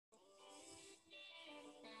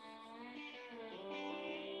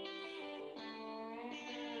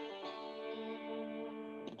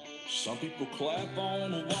Some people clap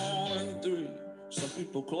on a 1 and 3. Some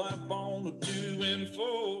people clap on a 2 and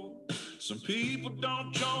 4. Some people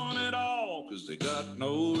don't join at all because they got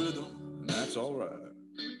no rhythm, and that's alright.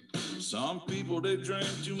 Some people, they drink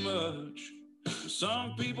too much.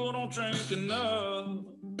 Some people don't drink enough.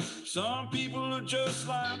 Some people are just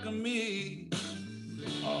like me.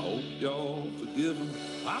 I hope y'all forgive them.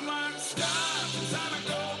 I'm like stars inside a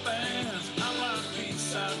gold bands. I'm like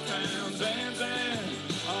beachside towns, and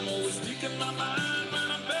I'm always speaking my mind, man.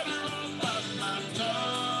 I'm better off biting my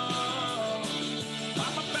tongue.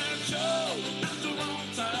 I'm a bad show at the wrong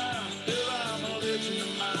time. Hell, I'm a legend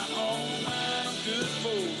in my own mind. I'm good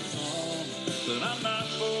for some, but I'm not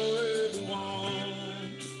for everyone.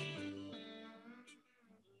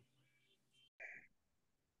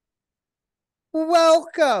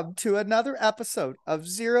 Welcome to another episode of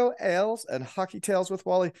Zero Ales and Hockey Tales with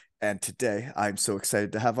Wally. And today I'm so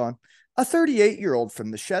excited to have on a 38-year-old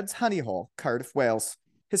from the Sheds Honey Hole, Cardiff, Wales.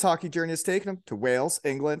 His hockey journey has taken him to Wales,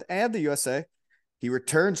 England, and the USA. He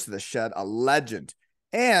returns to the Shed a legend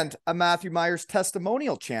and a Matthew Myers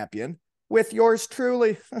testimonial champion with yours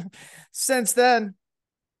truly. Since then,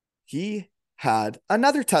 he had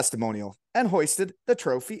another testimonial and hoisted the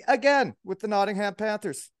trophy again with the Nottingham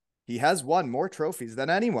Panthers. He has won more trophies than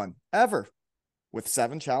anyone ever, with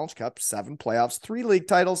 7 Challenge Cups, 7 playoffs, 3 league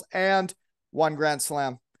titles, and 1 Grand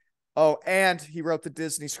Slam. Oh, and he wrote the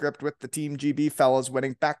Disney script with the Team GB fellas,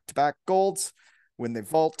 winning back-to-back golds when they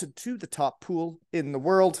vaulted to the top pool in the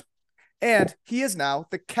world. And he is now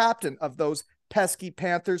the captain of those pesky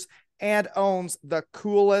Panthers and owns the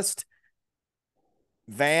coolest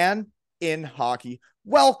van in hockey.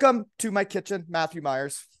 Welcome to my kitchen, Matthew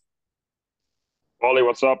Myers. Wally,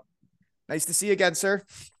 what's up? Nice to see you again, sir.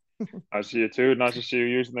 I see you too. Nice to see you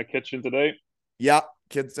using the kitchen today. Yeah,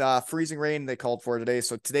 kids, freezing rain they called for today.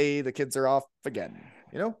 So today the kids are off again,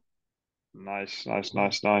 you know? Nice.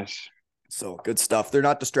 So good stuff. They're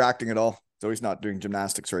not distracting at all. So he's not doing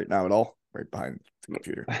gymnastics right now at all, right behind the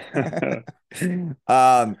computer.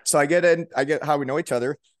 So I get how we know each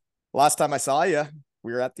other. Last time I saw you,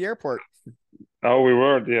 we were at the airport. Oh, we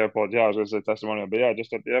were at the airport. Yeah, I was going to say testimonial, but yeah,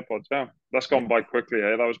 just at the airport. Yeah, that's gone by quickly.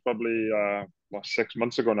 Eh? That was probably 6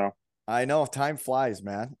 months ago now. I know time flies,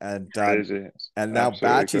 man. And Crazy. and now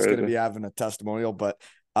Batchy's going to be having a testimonial, but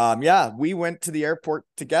yeah, we went to the airport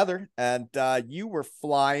together, and you were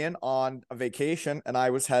flying on a vacation, and I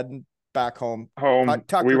was heading back home.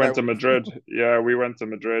 We went to Madrid. Yeah, we went to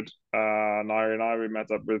Madrid. Nairi and I, we met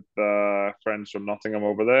up with friends from Nottingham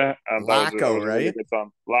over there, and that was a really good time.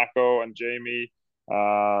 Lacko and Jamie,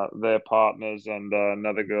 their partners, and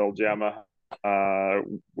another girl, Gemma.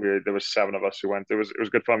 There was 7 of us who went. It was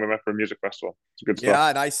good fun. We went for a music festival. It's good stuff. Yeah,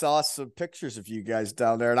 and I saw some pictures of you guys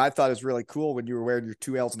down there, and I thought it was really cool when you were wearing your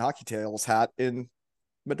 2 Ls and Hockey Tales hat in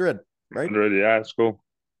Madrid, right? Madrid, yeah, it's cool.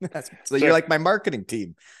 So you're like my marketing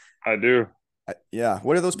team. I do. Yeah.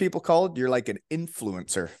 What are those people called? You're like an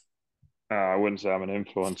influencer. I wouldn't say I'm an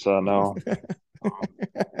influencer, no.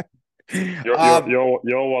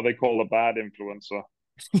 You're what they call a bad influencer.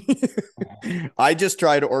 I just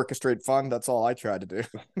try to orchestrate fun. That's all I try to do.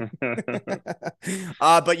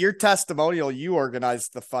 But your testimonial, you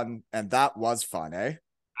organized the fun, and that was fun, eh?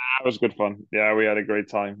 That was good fun. Yeah, we had a great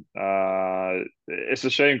time. It's a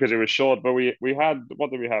shame because it was short, but we had,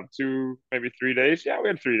 what did we have? 2, maybe 3 days? Yeah, we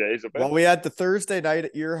had 3 days of it. Well, we had the Thursday night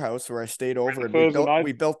at your house where I stayed over, and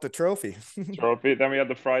we built the trophy. Then we had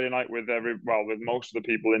the Friday night with most of the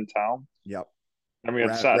people in town. Yep. Then we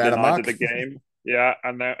had Saturday night at the game. Yeah,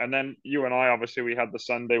 and then you and I, obviously we had the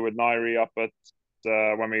Sunday with Nairi up at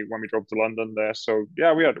when we drove to London there. So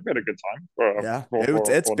yeah, we had a good time.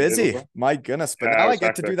 It's busy. My goodness. But now I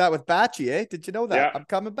get to do that with Batchy, eh? Did you know that? Yeah. I'm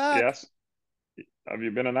coming back. Yes. Have you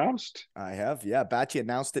been announced? I have, yeah. Batchy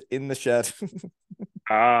announced it in the shed.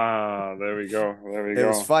 There we go. It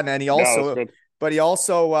was fun. And he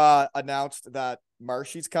also announced that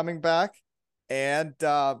Marshy's coming back and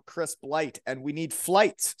Chris Blight, and we need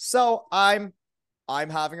flights. So I'm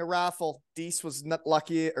having a raffle. Deese was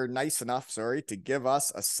nice enough, to give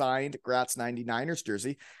us a signed Gratz 99ers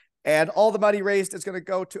jersey. And all the money raised is going to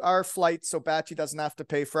go to our flights, so Batchy doesn't have to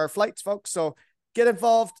pay for our flights, folks. So get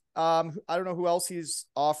involved. I don't know who else he's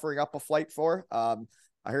offering up a flight for. I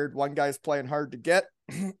heard one guy's playing hard to get.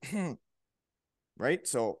 Right?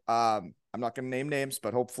 So I'm not going to name names,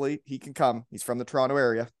 but hopefully he can come. He's from the Toronto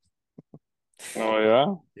area.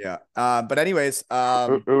 Oh, yeah? Yeah. But anyways,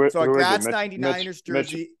 so a Gratz 99ers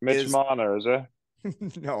jersey Mitch Marner, is it?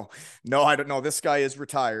 No, I don't know. This guy is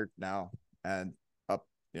retired now. And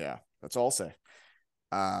yeah, that's all I'll say.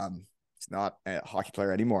 He's not a hockey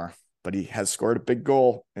player anymore, but he has scored a big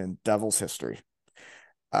goal in Devils history.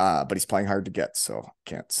 But he's playing hard to get, so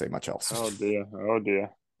can't say much else. Oh dear. Oh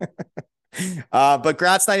dear. But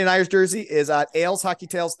Gratz 99ers jersey is at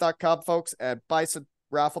aleshockeytales.com, folks, and buy some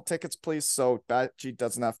raffle tickets, please, so Batchy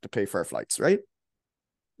doesn't have to pay for our flights, right?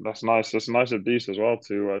 That's nice. It's nice of Dees as well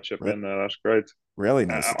to chip in there. That's great. Really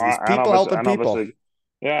nice. These people helping people.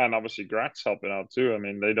 Yeah, and obviously Gratz helping out too. I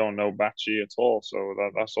mean, they don't know Batchy at all, so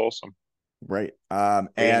that's awesome. Right.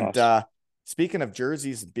 And nice. Speaking of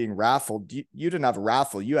jerseys being raffled, you didn't have a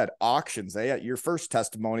raffle. You had auctions, eh? At your first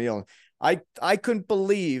testimonial. I couldn't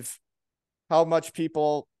believe how much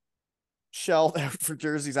people shelled out for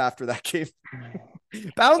jerseys after that game.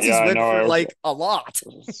 Bouncy's went for like a lot.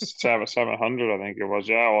 700, I think it was,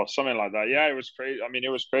 yeah, or something like that. Yeah, it was crazy. I mean, it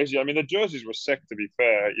was crazy. I mean, the jerseys were sick, to be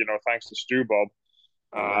fair, thanks to Stu Bob.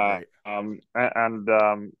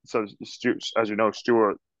 So Stu, as you know,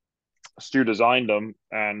 Stu designed them,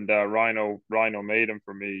 and Rhino made them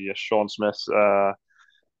for me. Sean Smith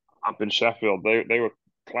up in Sheffield. They were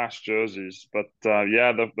class jerseys, but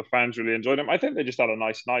the fans really enjoyed them. I think they just had a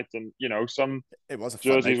nice night, and some it was a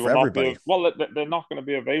jerseys fun night for everybody. They're not going to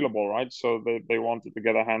be available, right? So they wanted to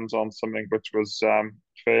get their hands on something which was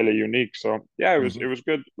fairly unique. So yeah, it was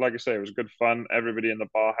good. Like I say, it was good fun. Everybody in the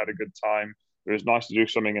bar had a good time. It was nice to do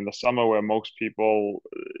something in the summer where most people,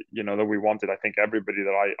 that we wanted. I think everybody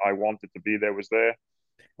that I wanted to be there was there,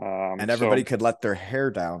 and everybody could let their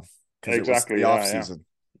hair down because exactly, it was the off season. Yeah.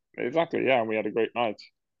 Exactly, yeah, and we had a great night.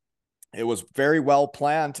 It was very well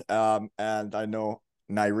planned, and I know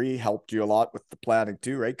Nairi helped you a lot with the planning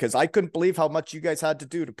too, right? Because I couldn't believe how much you guys had to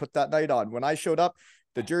do to put that night on. When I showed up,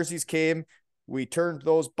 the jerseys came, we turned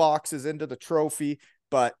those boxes into the trophy,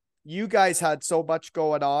 but you guys had so much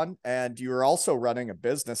going on, and you were also running a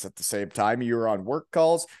business at the same time. You were on work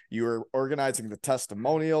calls, you were organizing the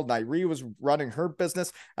testimonial, Nairi was running her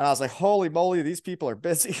business, and I was like, holy moly, these people are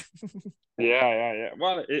busy. Yeah.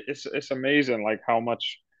 Well, it's amazing, like, how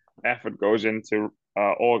much effort goes into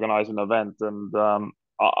organizing an event, and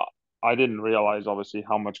I didn't realize, obviously,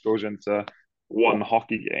 how much goes into one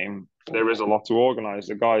hockey game. There is a lot to organize.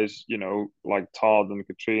 The guys, like Todd and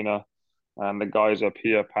Katrina, and the guys up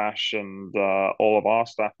here, Pash, and all of our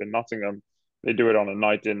staff in Nottingham, they do it on a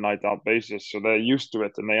night in, night out basis, so they're used to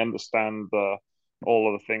it and they understand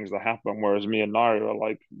all of the things that happen. Whereas me and Nari are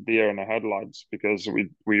like deer in the headlights, because we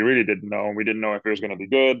really didn't know. We didn't know if it was going to be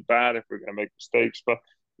good, bad, if we are going to make mistakes, but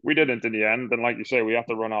we didn't in the end. And like you say, we have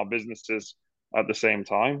to run our businesses at the same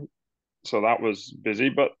time. So that was busy,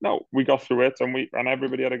 but no, we got through it, and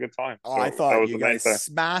everybody had a good time. Oh, so I thought you guys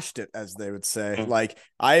smashed it, as they would say. Yeah. Like,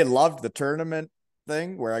 I loved the tournament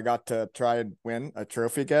thing where I got to try and win a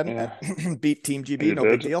trophy again and beat Team GB. No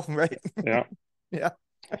big deal, right? Yeah. Yeah.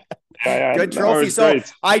 Yeah. Good trophy. So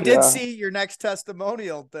great. I did see your next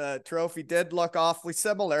testimonial. The trophy did look awfully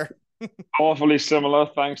similar. Awfully similar,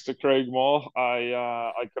 thanks to Craig Moore.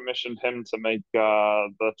 I commissioned him to make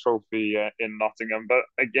the trophy in Nottingham. But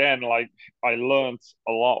again, like, I learned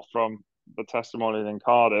a lot from the testimonial in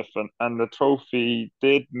Cardiff, and the trophy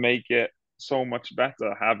did make it so much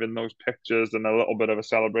better, having those pictures and a little bit of a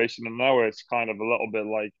celebration. And now it's kind of a little bit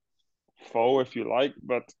like faux, if you like,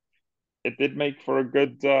 but it did make for a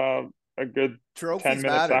good trophies 10 minutes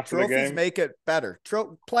matter. After trophies the game. Make it better.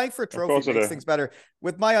 Playing for a trophy makes things better.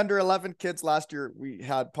 With my under 11 kids last year, we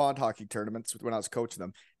had pond hockey tournaments when I was coaching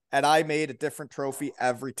them, and I made a different trophy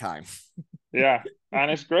every time. Yeah, and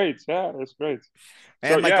it's great. Yeah, it's great.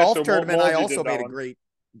 And my golf tournament, I also made a great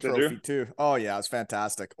trophy too. Oh yeah, it's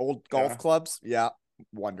fantastic. Old golf clubs, yeah,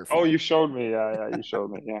 wonderful. Oh, you showed me. Yeah, you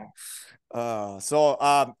showed me. Yeah.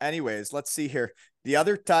 Anyways, let's see here. The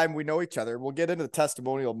other time we know each other, we'll get into the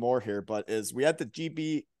testimonial more here, but we had the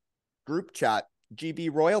GB group chat,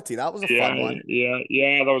 GB Royalty. That was a fun one. Yeah,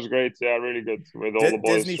 that was great. Yeah, really good with all the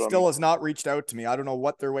boys. Disney still has not reached out to me. I don't know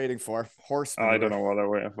what they're waiting for. I don't know what they're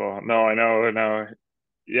waiting for. No, I know.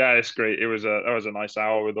 Yeah, it's great. That was a nice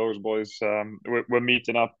hour with those boys. We're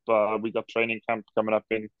meeting up. We got training camp coming up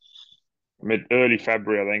in early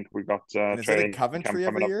February, I think. We got training camp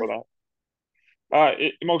coming up for that.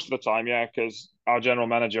 Most of the time, yeah, because our general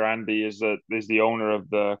manager Andy is the owner of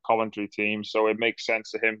the Coventry team, so it makes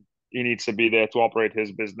sense to him. He needs to be there to operate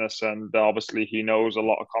his business, and obviously he knows a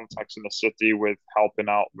lot of contacts in the city with helping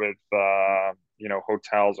out with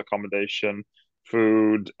hotels, accommodation,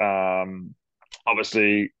 food.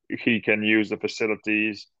 Obviously he can use the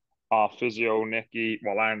facilities. Our physio Nikki,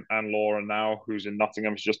 and Laura now, who's in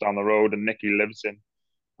Nottingham, is just down the road, and Nikki lives in.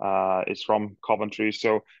 Is from Coventry,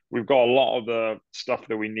 so we've got a lot of the stuff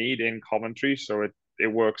that we need in Coventry, so it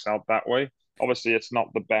works out that way. Obviously, it's not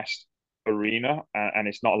the best arena, and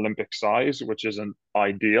it's not Olympic size, which isn't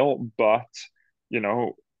ideal, but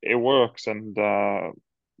it works, and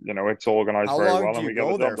it's organized How very long well, do and you we get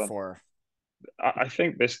go the there job done. for? I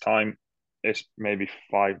think this time it's maybe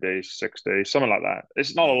 5 days, 6 days, something like that.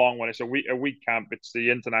 It's not a Wow. long one. It's a week camp. It's the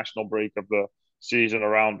international break of the season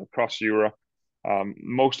around across Europe.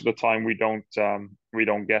 Most of the time we don't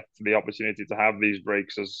get the opportunity to have these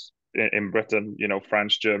breaks as in Britain.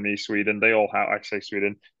 France, Germany, Sweden. They all have. I say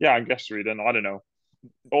Sweden. Yeah, I guess Sweden. I don't know.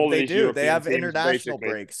 All of They these do. They European have teams international basically.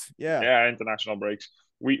 breaks. Yeah. Yeah, international breaks.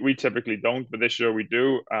 We typically don't, but this year we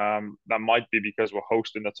do. That might be because we're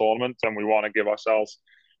hosting the tournament and we want to give ourselves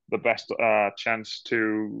the best chance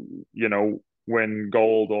to, win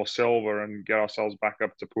gold or silver and get ourselves back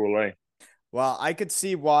up to Pool A. Well, I could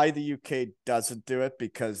see why the UK doesn't do it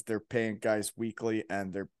because they're paying guys weekly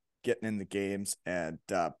and they're getting in the games. And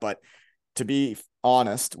but to be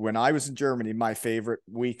honest, when I was in Germany, my favorite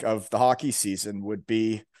week of the hockey season would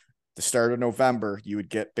be the start of November. You would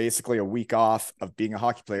get basically a week off of being a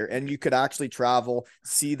hockey player, and you could actually travel,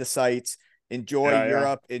 see the sights, enjoy Yeah.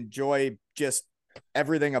 Europe, enjoy just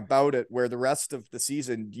everything about it. Where the rest of the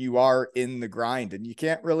season you are in the grind, and you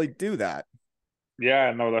can't really do that.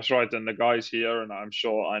 Yeah, no, that's right. And the guys here, and I'm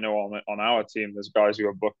sure I know on our team, there's guys who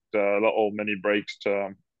have booked little mini breaks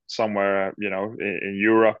to somewhere, in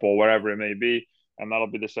Europe or wherever it may be, and that'll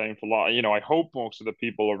be the same for a lot. I hope most of the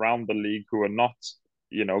people around the league who are not,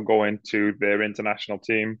 going to their international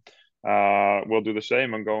team, will do the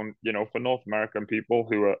same and going, for North American people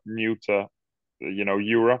who are new to,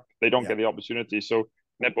 Europe, they don't Yeah. get the opportunity. So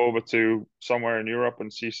nip over to somewhere in Europe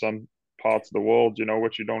and see some parts of the world,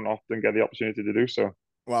 which you don't often get the opportunity to do so.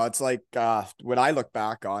 Well, it's like when I look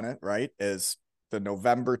back on it, right, is the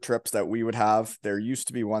November trips that we would have. There used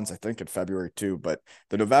to be ones, I think, in February too, but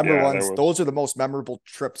the November Yeah, there ones, was. those are the most memorable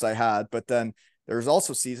trips I had. But then there was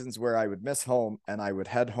also seasons where I would miss home and I would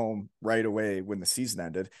head home right away when the season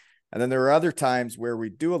ended. And then there were other times where we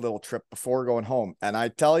do a little trip before going home. And I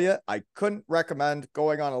tell you, I couldn't recommend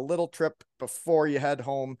going on a little trip before you head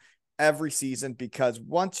home every season because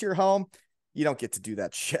once you're home, you don't get to do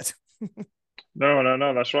that shit.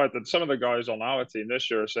 No, that's right. And some of the guys on our team this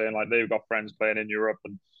year are saying like they've got friends playing in Europe,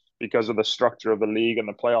 and because of the structure of the league and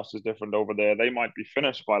the playoffs is different over there, they might be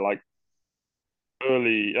finished by like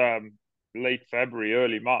early, late February,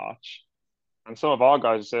 early March. And some of our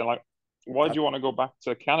guys are saying like, why do That, you want to go back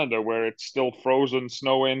to Canada where it's still frozen,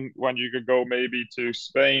 snowing, when you could go maybe to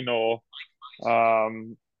Spain or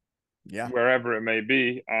um, yeah. wherever it may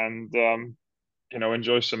be, and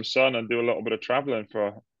enjoy some sun and do a little bit of traveling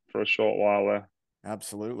for a short while there.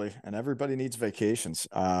 Absolutely. And everybody needs vacations.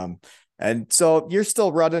 And so you're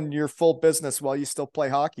still running your full business while you still play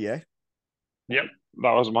hockey, eh? Yep,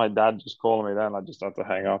 that was my dad just calling me then. I just had to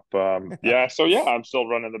hang up. Yeah, so yeah, I'm still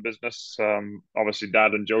running the business. Obviously,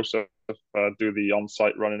 Dad and Joseph do the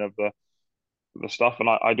on-site running of the stuff, and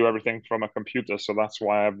I do everything from a computer. So that's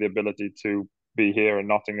why I have the ability to be here in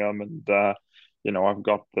Nottingham, and I've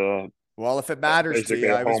got the Well, if it matters to basically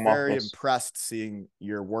you, a I was home very office. impressed seeing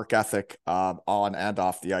your work ethic on and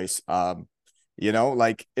off the ice.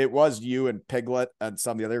 Like it was you and Piglet and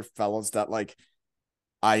some of the other fellows that like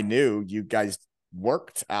I knew you guys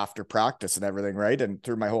worked after practice and everything, right? And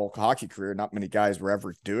through my whole hockey career, not many guys were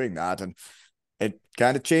ever doing that. And it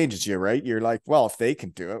kind of changes you, right? You're like, well, if they can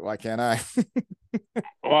do it, why can't I?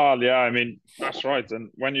 Well, yeah, I mean that's right. And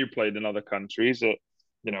when you played in other countries,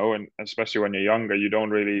 and especially when you're younger, you don't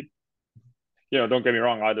really don't get me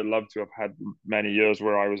wrong, I'd have loved to have had many years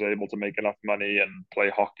where I was able to make enough money and play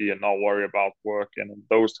hockey and not worry about work and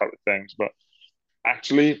those type of things. But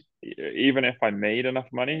actually, even if I made enough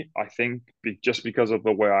money, I think just because of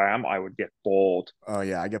the way I am, I would get bored Oh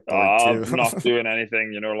yeah, I get bored too. of not doing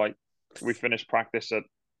anything. Like we finish practice at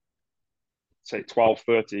say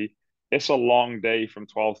 12:30. It's a long day from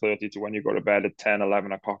 12:30 to when you go to bed at 10,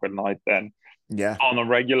 11 o'clock at night. Then Yeah. on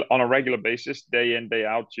a regular basis, day in, day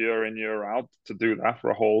out, year in, year out, to do that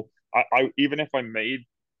for a whole I even if I made,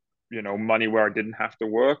 money where I didn't have to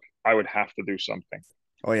work, I would have to do something.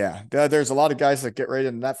 Oh yeah, there's a lot of guys that get right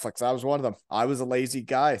into Netflix. I was one of them. I was a lazy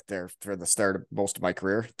guy there for the start of most of my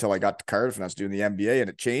career until I got to Cardiff and I was doing the NBA and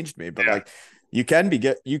it changed me. But Yeah. like, you can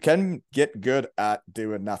get good at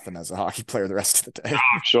doing nothing as a hockey player the rest of the day.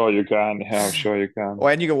 I'm sure you can. Yeah, I'm sure you Oh, can.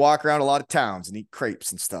 and you can walk around a lot of towns and eat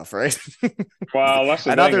crepes and stuff, right? Well, that's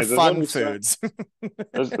the And thing other is there's fun only so foods.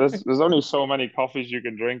 there's only so many coffees you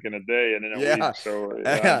can drink in a day and in a week. Yeah. So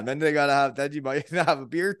Yeah. And then they gotta have then you might have a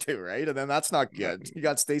beer too, right? And then that's not then good. You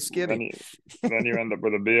gotta stay then skinny. you then you end up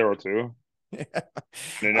with a beer or two. Yeah. And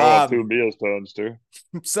you know what Um, 2 beers turns to.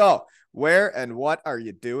 so where and what are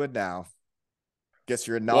you doing now? Guess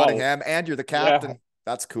you're in Well, Nottingham and you're the yeah, captain.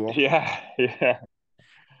 That's cool. yeah. Yeah.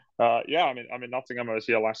 Yeah, I'm in Nottingham. I was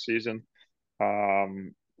here last season.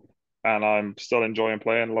 and I'm still enjoying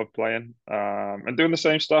playing, love playing, and doing the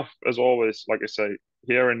same stuff as always. Like I say,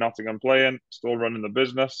 here in Nottingham, playing, still running the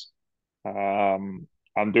business.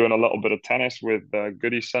 I'm doing a little bit of tennis with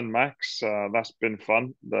Goody's son Max. That's been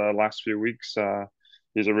fun the last few weeks.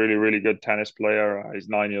 He's a really, really good tennis player. He's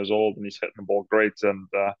 9 years old and he's hitting the ball great. And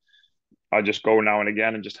I just go now and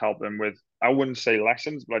again and just help him with, I wouldn't say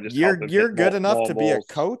lessons, but I just help him You're hit good enough more to be a balls.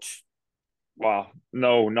 coach? Well,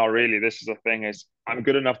 no, not really. This is the thing is I'm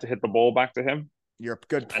good enough to hit the ball back to him You're a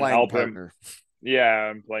good and playing help him. partner. Yeah,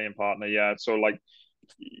 I'm playing partner. Yeah. So like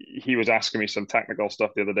he was asking me some technical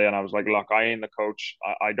stuff the other day, and I was like, "Look, I ain't the coach.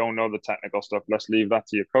 I don't know the technical stuff. Let's leave that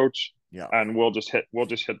to your coach, Yeah. and we'll just hit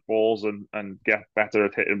balls and get better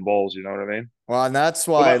at hitting balls. You know what I mean? Well, and that's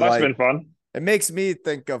So why that's like been fun. it makes me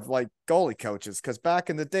think of like goalie coaches because back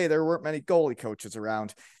in the day there weren't many goalie coaches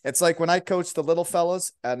around. It's like when I coached the little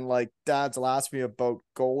fellas and like dads will ask me about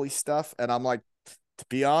goalie stuff, and I'm like, to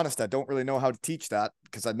be honest, I don't really know how to teach that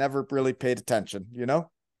because I never really paid attention, you know?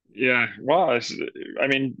 Yeah. Well, I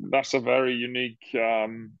mean, that's a very unique,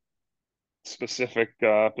 specific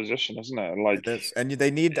position, isn't it? Like, It is. And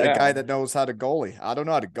they need a yeah, guy that knows how to goalie. I don't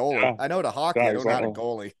know how to goalie. yeah, I know how to hockey. yeah, I don't know how to exactly.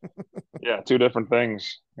 goalie. Yeah, two different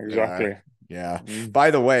things. Yeah. Exactly. Yeah. Mm.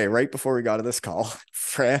 By the way, right before we got to this call,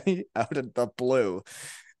 Franny out of the blue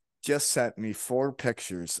just sent me 4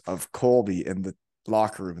 pictures of Colby in the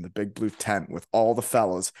locker room in the big blue tent with all the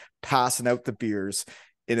fellas passing out the beers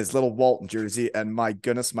in his little Walton jersey. And my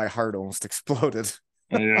goodness, my heart almost exploded.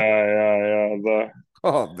 Yeah, yeah, yeah.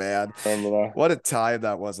 Oh man. Remember that. What a time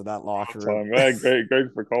that was in that locker room. Time. Yeah,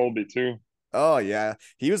 great for Colby too. Oh yeah.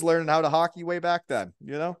 He was learning how to hockey way back then,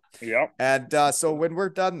 you know? Yep. And so when we're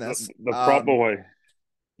done this, The proper way.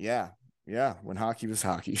 yeah, yeah, when hockey was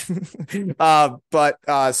hockey. But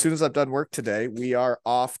as soon as I'm done work today, we are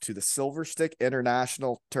off to the Silver Stick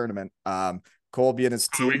International Tournament. Colby and his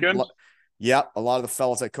team. Weekend? Yeah, a lot of the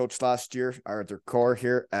fellas I coached last year are at their core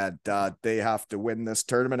here, and they have to win this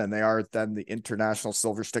tournament, and they are then the international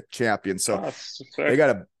Silver Stick champions. So they got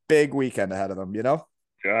a big weekend ahead of them, you know?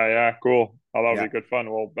 Yeah, cool. Oh, that'll Yeah. be good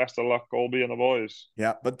fun. Well, best of luck, Colby and the boys.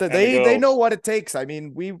 Yeah, but the they know what it takes. I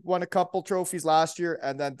mean, we won a couple trophies last year,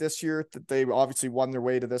 and then this year they obviously won their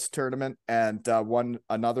way to this tournament and won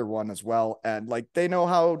another one as well. And like they know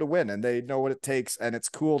how to win, and they know what it takes, and it's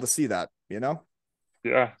cool to see that, you know?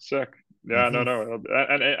 Yeah, sick. Yeah, no,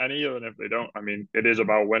 and even if they don't, I mean, it is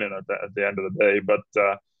about winning at the end of the day. But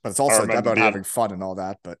it's also about having fun and all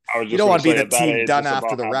that. But you don't want to be the team done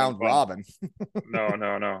after the round robin.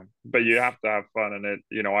 No. But you have to have fun,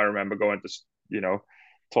 and I remember going to,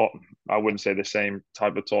 I wouldn't say the same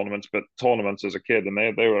type of tournaments, but tournaments as a kid, and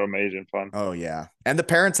they were amazing fun. Oh yeah, and the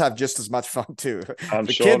parents have just as much fun too. I'm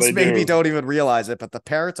the sure kids maybe don't even realize it, but the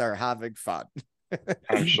parents are having fun.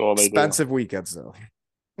 I'm sure they expensive weekends though.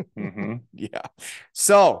 Mm-hmm. Yeah.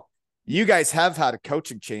 So you guys have had a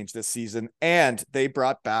coaching change this season, and they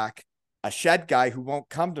brought back a shed guy who won't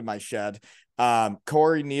come to my shed,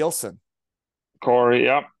 Corey Nielsen. Corey,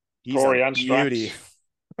 yep. He's Corey a and beauty.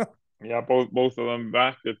 Yeah, both of them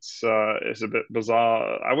back. It's a bit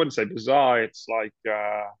bizarre. I wouldn't say bizarre. It's like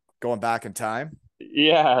going back in time.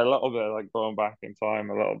 Yeah, a little bit like going back in time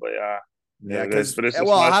a little bit. Yeah. Yeah, because nice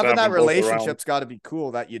having that relationship's got to be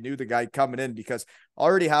cool that you knew the guy coming in, because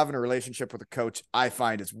already having a relationship with a coach, I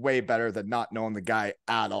find, is way better than not knowing the guy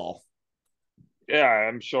at all. Yeah,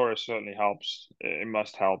 I'm sure it certainly helps. It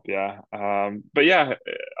must help, yeah. But yeah,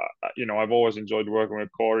 I've always enjoyed working with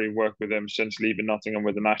Corey, worked with him since leaving Nottingham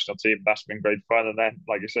with the national team. That's been great fun. And then,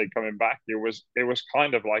 like I say, coming back, it was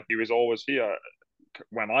kind of like he was always here.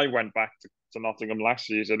 When I went back to Nottingham last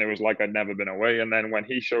season, it was like I'd never been away. And then when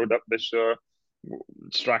he showed up this year,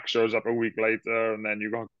 Strack shows up a week later, and then you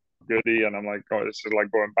got Goody, and I'm like, oh, this is like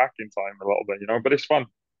going back in time a little bit, but it's fun.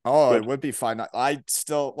 Oh, it would be fun. I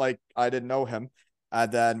still I didn't know him. And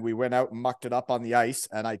then we went out and mucked it up on the ice,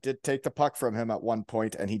 and I did take the puck from him at one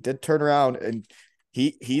point, and he did turn around, and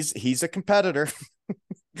he's a competitor.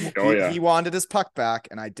 He wanted his puck back,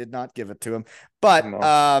 and I did not give it to him.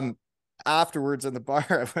 But afterwards in the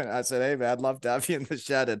bar, I said, "Hey man, I'd love to have you in the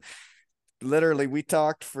shed." And literally we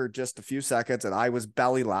talked for just a few seconds, and I was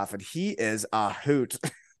belly laughing. He is a hoot.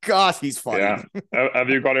 God, he's funny. Yeah. Have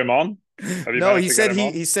you got him on? No, he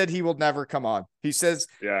said he will never come on. He says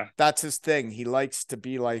that's his thing. He likes to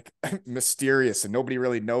be like mysterious and nobody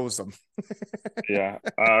really knows him. Yeah.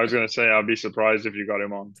 I was gonna say I'd be surprised if you got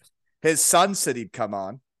him on. His son said he'd come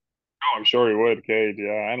on. Oh, I'm sure he would, Cade,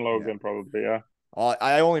 and Logan probably, yeah.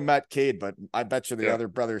 I only met Cade, but I bet you the other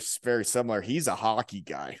brother's very similar. He's a hockey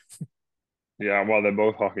guy. Yeah, well, they're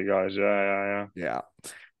both hockey guys. Yeah.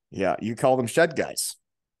 Yeah. You call them shed guys.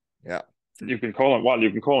 Yeah. You can call them. Well,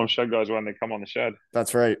 you can call them shed guys when they come on the shed.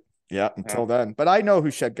 That's right. Yeah, until then. But I know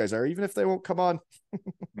who shed guys are, even if they won't come on.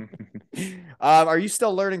 Are you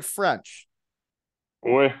still learning French?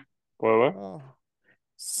 Oui. Ouais. Oh,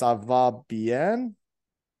 ça va bien?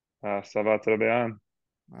 Ça va très bien.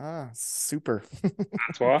 Ah, super.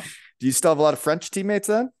 Toi? Do you still have a lot of French teammates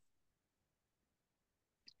then?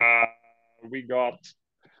 We got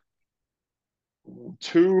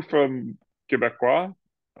two from Quebecois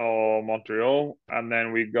or Montreal, and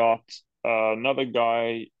then we got another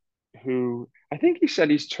guy who I think he said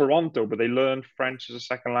he's Toronto, but they learned French as a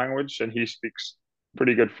second language, and he speaks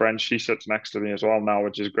pretty good French. He sits next to me as well now,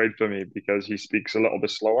 which is great for me because he speaks a little bit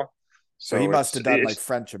slower. So he must have done like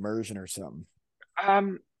French immersion or something.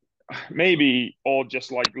 Maybe, or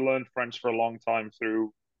just like learned French for a long time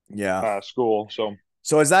through school.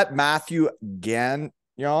 So is that Matthew Gagnon?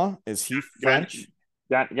 Is he French?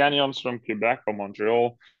 Gagnon's from Quebec or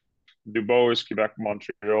Montreal. Dubois is Quebec,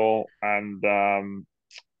 Montreal, and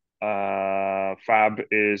Fab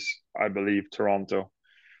is, I believe, Toronto.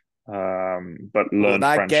 But learned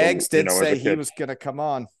French. Gags did say he was gonna come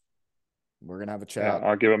on. We're gonna have a chat. Yeah,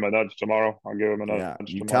 I'll give him a nudge tomorrow.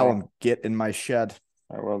 You tell him, get in my shed.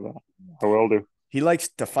 I will do. He likes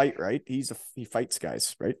to fight, right? He fights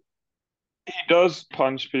guys, right? He does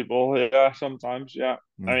punch people, yeah, sometimes, yeah.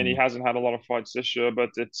 I mean, he hasn't had a lot of fights this year, but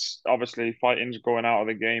it's obviously fighting's going out of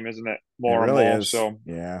the game, isn't it? More and more. So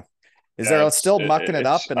yeah. Is there still mucking it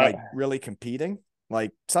up and like really competing?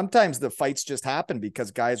 Like sometimes the fights just happen because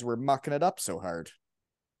guys were mucking it up so hard.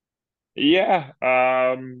 Yeah.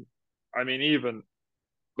 I mean, even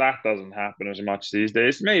that doesn't happen as much these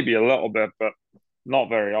days. Maybe a little bit, but not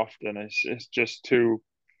very often. It's just too.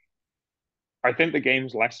 I think the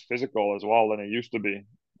game's less physical as well than it used to be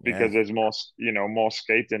because there's more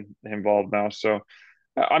skating involved now. So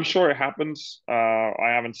I'm sure it happens. I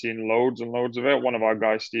haven't seen loads and loads of it. One of our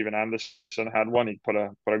guys, Steven Anderson, had one. He put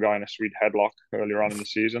a guy in a sweet headlock earlier on in the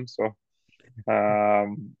season. So,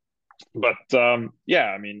 yeah,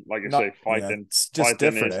 I mean, like I say, fighting, it's just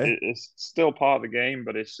different. It's still part of the game,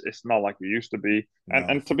 but it's not like it used to be.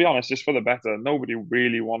 And to be honest, just for the better, nobody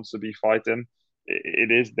really wants to be fighting. It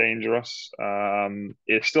is dangerous.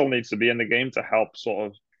 It still needs to be in the game to help sort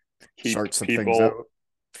of keep people.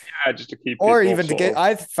 Yeah, just to keep or even to get.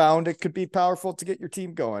 I've found it could be powerful to get your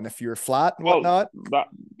team going if you're flat and whatnot.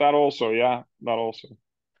 That also, yeah, that also.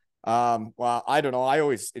 Well, I don't know. I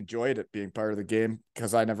always enjoyed it being part of the game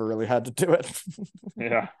because I never really had to do it.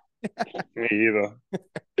 Yeah, me either.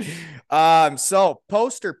 So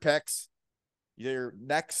poster picks.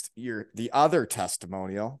 The other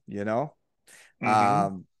testimonial.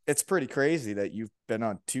 It's pretty crazy that you've been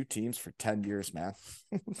on two teams for 10 years, man.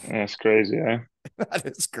 That's crazy, eh? That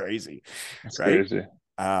is crazy. That's right? Crazy.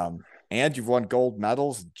 And you've won gold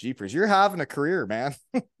medals. Jeepers, you're having a career, man.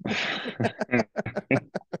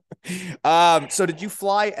 So did you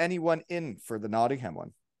fly anyone in for the Nottingham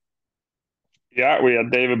one? Yeah, we had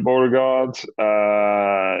David Beauregard,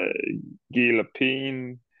 Guy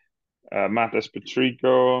Lepine, Mathis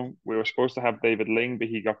Patrico. We were supposed to have David Ling, but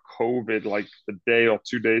he got COVID like the day or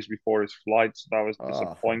 2 days before his flight, so that was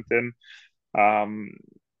disappointing.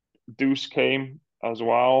 Deuce came as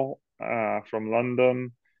well from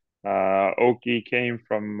London. Oki came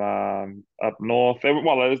from up north.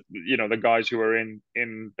 The guys who were in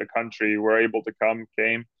the country were able to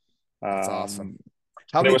came. That's awesome.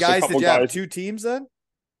 How many guys did you have? 2 teams then?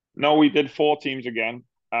 No, we did 4 teams again.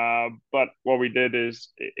 But what we did is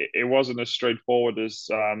it wasn't as straightforward as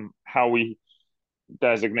how we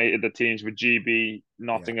designated the teams with GB,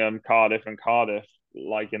 Nottingham, Cardiff, and Cardiff,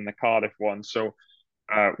 like in the Cardiff one. So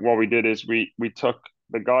what we did is we took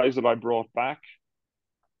the guys that I brought back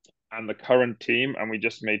and the current team, and we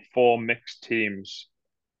just made 4 mixed teams.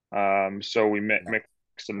 So we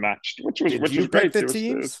mixed and matched, which was great. The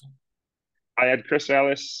teams? I had Chris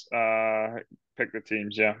Ellis pick the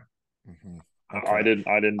teams. Yeah, okay. I didn't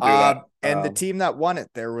do that. And the team that won it,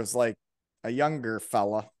 there was like a younger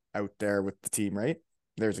fella out there with the team, right?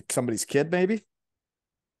 There's somebody's kid, maybe.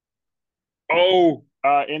 Oh,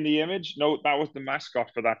 in the image? No, that was the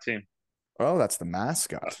mascot for that team. Oh, that's the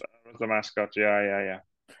mascot. That was the mascot. Yeah.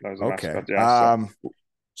 That was the mascot. Yeah.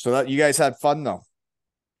 So that you guys had fun though.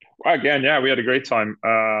 Again, yeah, we had a great time.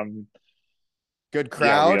 Good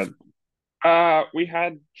crowd. Yeah, we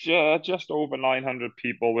had just over 900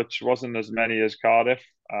 people, which wasn't as many as Cardiff.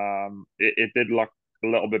 It did look a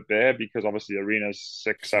little bit bare because obviously the arena's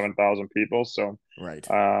 6,000-7,000 people. So right.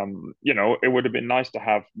 It would have been nice to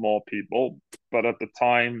have more people, but at the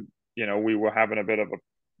time, we were having a bit of a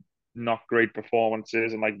not great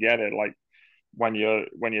performances, and I get it. Like when your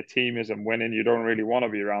team isn't winning, you don't really want to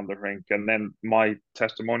be around the rink. And then my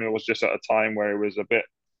testimonial was just at a time where it was a bit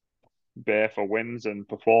bare for wins and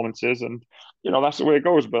performances, and that's the way it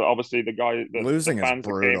goes. But obviously, the Losing is fans that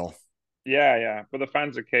came, brutal. yeah. But the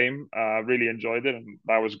fans that came really enjoyed it, and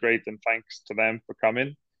that was great. And thanks to them for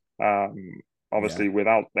coming. Obviously,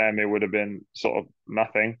 without them, it would have been sort of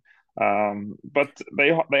nothing. But they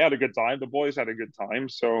had a good time. The boys had a good time.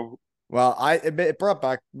 So, well, it brought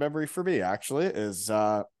back memory for me, actually, is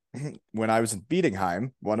when I was in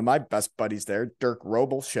Bietigheim, one of my best buddies there, Dirk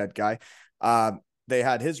Robel, shed guy, they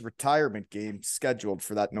had his retirement game scheduled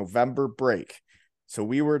for that November break. So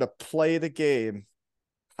we were to play the game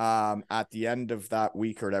at the end of that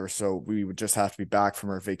week or whatever. So we would just have to be back from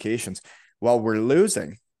our vacations. Well, we're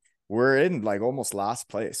losing. We're in like almost last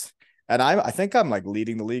place. And I think I'm like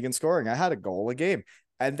leading the league in scoring. I had a goal a game.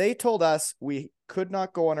 And they told us we could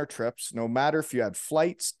not go on our trips, no matter if you had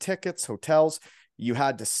flights, tickets, hotels. You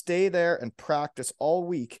had to stay there and practice all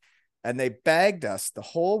week. And they bagged us the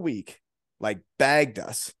whole week, like bagged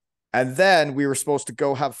us. And then we were supposed to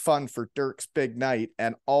go have fun for Dirk's big night.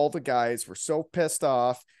 And all the guys were so pissed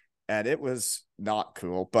off. And it was not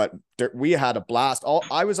cool, but we had a blast.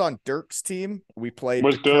 I was on Dirk's team. We played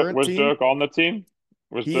was Dirk on the team?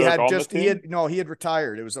 He had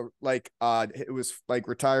retired. It was it was like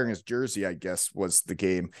retiring his jersey, I guess, was the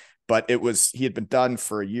game. But he had been done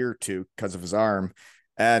for a year or two because of his arm.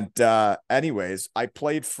 And anyways, I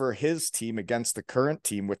played for his team against the current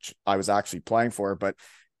team, which I was actually playing for, but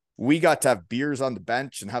we got to have beers on the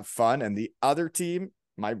bench and have fun. And the other team,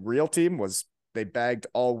 my real team, they bagged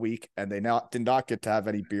all week and they did not get to have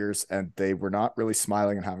any beers, and they were not really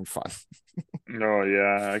smiling and having fun. No,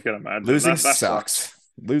 yeah, I can imagine. Losing sucks.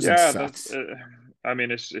 Losing sucks. I mean,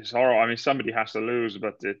 it's horrible. I mean, somebody has to lose,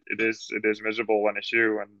 but it is miserable when it's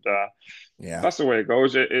you, and that's the way it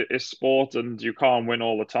goes. It's sport, and you can't win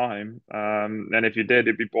all the time. And if you did,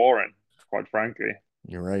 it'd be boring, quite frankly.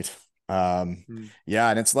 You're right.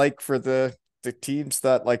 Yeah, and it's like for the teams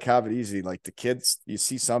that like have it easy, like the kids, you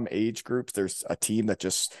see some age groups, there's a team that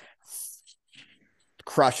just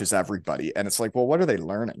crushes everybody, and it's like, well, what are they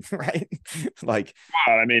learning? Right? Like,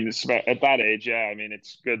 well, I mean, it's at that age, yeah, I mean,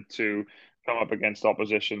 it's good to come up against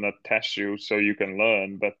opposition that tests you so you can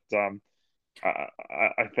learn, but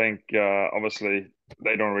I think obviously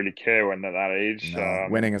they don't really care when they're that age. No,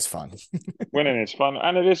 winning is fun. Winning is fun,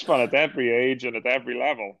 and it is fun at every age and at every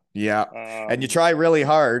level. Yeah, and you try really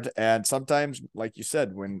hard, and sometimes, like you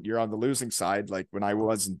said, when you're on the losing side, like when I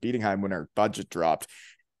was in Bietigheim when our budget dropped,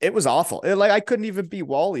 it was awful. Like I couldn't even be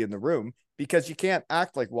Wally in the room because you can't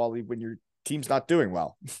act like Wally when your team's not doing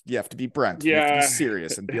well. You have to be Brent. Yeah, you have to be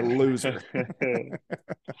serious and be a loser.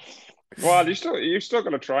 Well, you still got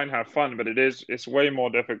to try and have fun, but it's way more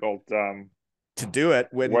difficult to do it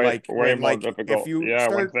when if you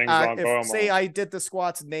start say I did the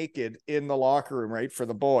squats naked in the locker room, right, for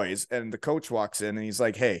the boys, and the coach walks in and he's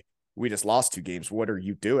like, hey, we just lost 2 games, what are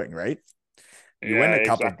you doing? Right? You win a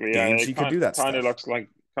couple games, you can do that. Kind of looks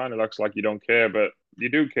like you don't care, but you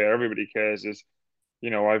do care. Everybody cares.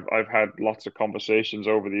 I've had lots of conversations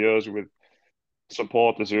over the years with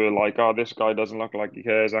supporters who are like, oh, this guy doesn't look like he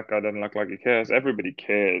cares, that guy doesn't look like he cares. Everybody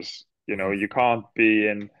cares. You can't be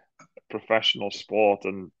in professional sport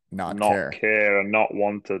and not care and not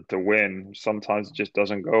want to win. Sometimes it just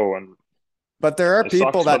doesn't go. But there are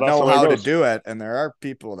people that know how to do it, and there are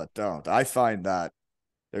people that don't. I find that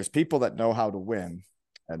there's people that know how to win,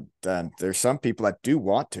 and then there's some people that do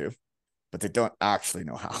want to, but they don't actually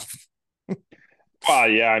know how. Well,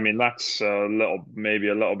 yeah, I mean, that's maybe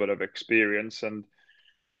a little bit of experience, and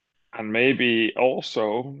maybe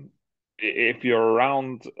also if you're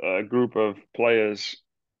around a group of players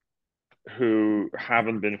who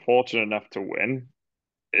haven't been fortunate enough to win,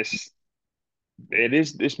 it's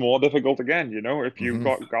more difficult again. If you've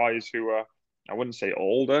got guys who are, I wouldn't say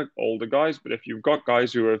older guys, but if you've got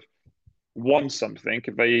guys who have won something,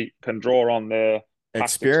 if they can draw on their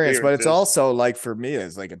experience, but it's also like, for me,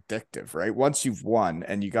 it's like addictive, right? Once you've won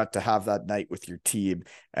and you got to have that night with your team,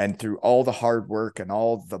 and through all the hard work and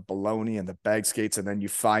all the baloney and the bag skates, and then you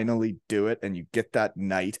finally do it and you get that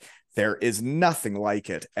night, there is nothing like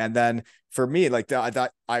it. And then for me, like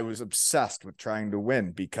that I was obsessed with trying to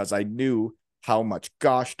win because I knew how much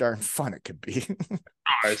gosh darn fun it could be.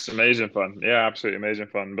 It's amazing fun. Yeah, absolutely amazing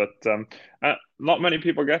fun. But not many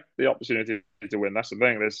people get the opportunity to win. That's the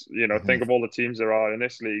thing. There's, think of all the teams there are in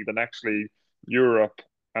this league, the next league, Europe,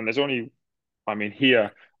 and there's only, I mean,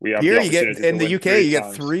 here we have. Here you get in the UK, you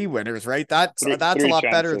get 3 winners, right? That's a lot chances.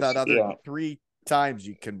 Better than other 3 times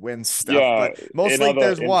you can win stuff. Yeah, but mostly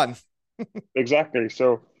there's one. Exactly.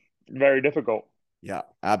 So very difficult. Yeah,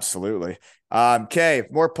 absolutely. Okay,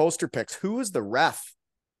 more poster pics. Who is the ref?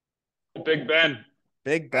 Big Ben.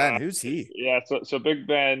 Big Ben. Who's he? Yeah, so Big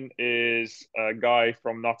Ben is a guy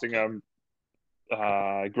from Nottingham.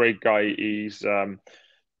 Great guy. He's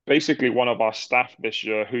basically one of our staff this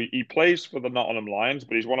year. Who he plays for the Nottingham Lions,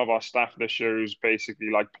 but he's one of our staff this year. Who's basically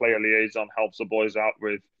like player liaison, helps the boys out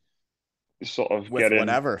with sort of With getting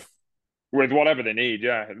whatever. with whatever they need.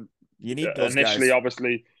 Yeah, You need those initially, guys.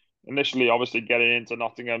 obviously getting into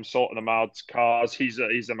Nottingham, sorting them out. Cars. He's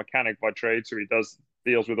a mechanic by trade, so he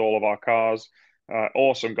deals with all of our cars.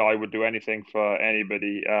 Awesome guy, would do anything for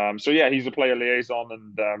anybody. So yeah, he's a player liaison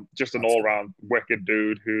and just an That's all good. round wicked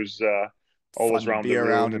dude who's always Fun to around be the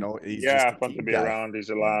around, room. and he's just Yeah, a fun to team be guy. around. He's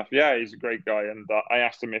a Yeah. laugh. Yeah, he's a great guy. And I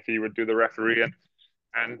asked him if he would do the refereeing,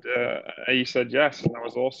 and he said yes, and that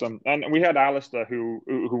was awesome. And we had Alistair, who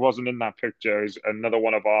wasn't in that picture, is another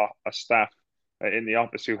one of our staff in the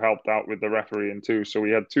office who helped out with the refereeing too. So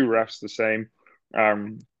we had two refs the same.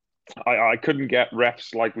 Um, I couldn't get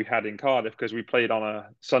refs like we had in Cardiff because we played on a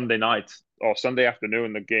Sunday night or Sunday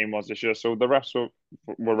afternoon. The game was this year, so the refs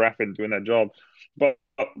were refing doing their job. But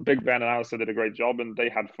Big Ben and Alistair did a great job, and they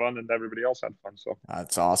had fun, and everybody else had fun. So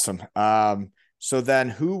That's awesome. So then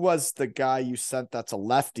who was the guy you sent that's a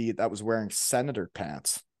lefty that was wearing senator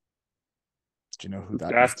pants? Do you know who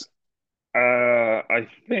that is? that I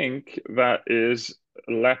think that is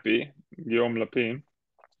Lepi, Guillaume Lepine.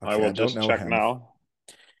 I Okay, I will don't just know check him. now.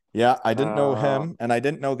 Yeah, I didn't know Uh, him, and I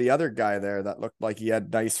didn't know the other guy there that looked like he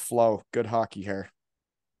had nice flow, good hockey hair.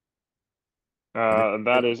 And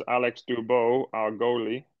that is Alex Dubois, our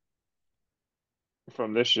goalie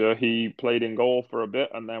from this year. He played in goal for a bit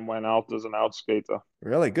and then went out as an outskater.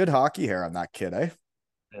 really good hockey hair on that kid, eh?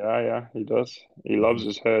 Yeah, he does. He loves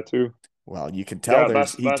his hair too. Well, you can tell Yeah,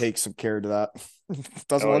 there's he that's takes some care to that.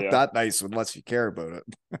 Doesn't oh look yeah. that nice unless you care about it.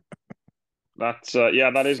 That's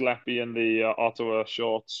that is Leppy in the Ottawa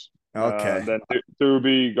shorts. Okay. Then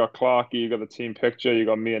Doobie, you got Clarky, you got the team picture, you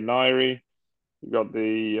got me and Nairi, you got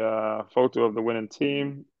the photo of the winning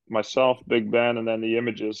team, myself, Big Ben, and then the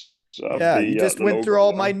images of Yeah, you just the went logo through on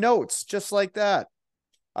all the my rim. notes just like that.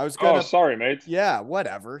 I was Oh, gonna, sorry, mate. yeah,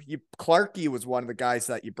 whatever. You Clarky was one of the guys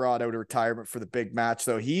that you brought out of retirement for the big match,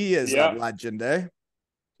 so he is a Yeah, legend, eh?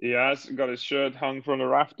 he has got his shirt hung from the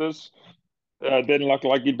rafters. Didn't look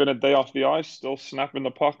like he'd been a day off the ice, still snapping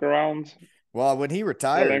the puck around, Well, when he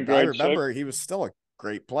still in retired, I great shape. remember he was still a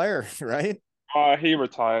great player, right? He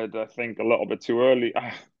retired, I think, a little bit too early.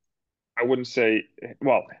 I wouldn't say,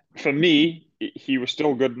 well, for me, he was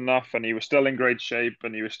still good enough and he was still in great shape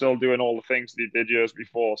and he was still doing all the things that he did years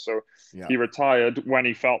before. So Yeah, he retired when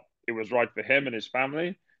he felt it was right for him and his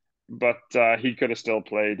family. But he could have still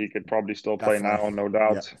played. He could probably still play definitely. now, no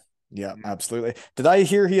Yeah, doubt. yeah, absolutely. Did I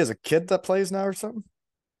hear he has a kid that plays now or something?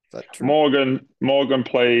 Is that true? Morgan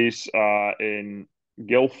plays in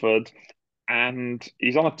Guildford, and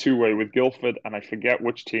he's on a two-way with Guildford, and I forget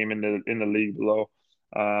which team in the league below.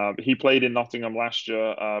 He played in Nottingham last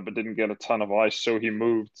year, but didn't get a ton of ice, so he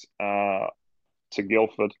moved to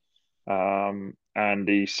Guildford, and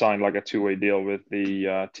he signed like a two-way deal with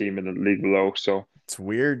the team in the league below. So It's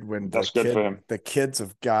weird when that's good for him. the kids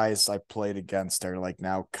of guys I played against are like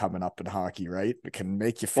now coming up in hockey, right? It can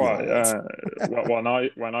make you feel Well, old.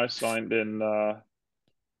 when I signed in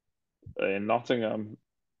Nottingham,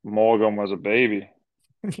 Morgan was a baby.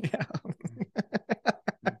 Yeah.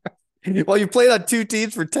 Well, you played on two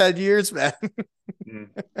teams for 10 years, man. Mm,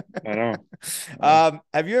 I know.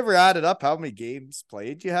 Have you ever added up how many games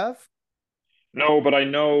played you have? No, but I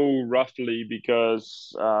know roughly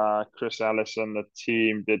because Chris Ellis and the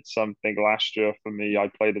team did something last year for me. I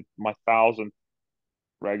played my 1,000th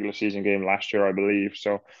regular season game last year, I believe.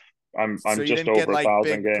 So So I'm you just didn't get over a like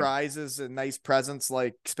thousand big game. prizes and nice presents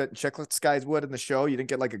like Spit and Chicklets guys would in the show. You didn't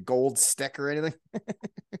get like a gold stick or anything.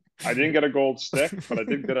 I didn't get a gold stick, but I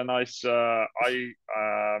did get a nice I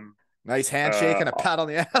Nice handshake uh and a pat on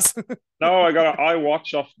the ass. no, I got an eye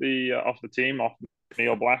watch off the team, off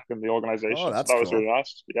Neil Black and the Oh, organization. So that's that was cool. really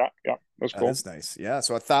nice. Yeah, that's That cool. is nice. Yeah.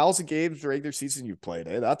 So 1,000 games regular season you played,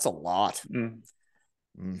 eh? That's a lot. Mm.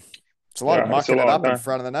 Mm. It's a lot of Yeah, it's a mucking it lot. up in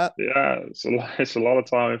front of the net. Yeah, it's a lot of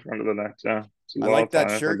time in front of the net. Yeah, it's a I lot of like that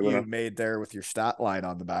time in front shirt of the you net. made there with your stat line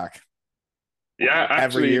on the back. Yeah,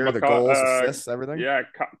 Every actually, year, the goals, assists, everything. yeah,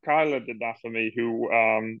 Kyla did that for me, who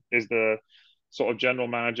is the sort of general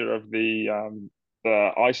manager of the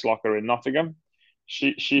Ice Locker in Nottingham.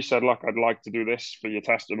 She said, "Look, I'd like to do this for your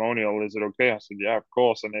testimonial. Is it okay?" I said, "Yeah, of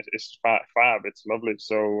course." And it's fab. It's lovely.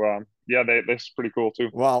 So yeah, this is pretty cool too.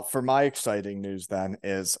 Well, for my exciting news then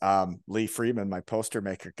is Lee Freeman, my poster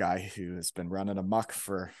maker guy, who has been running amok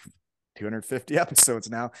for 250 episodes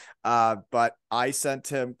now. But I sent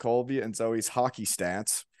him Colby and Zoe's hockey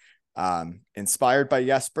stance, inspired by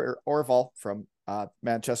Jesper Orval from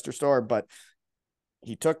Manchester Storm. But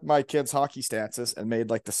he took my kids' hockey stances and made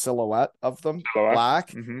like the silhouette of them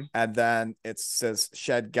black. Mm-hmm. And then it says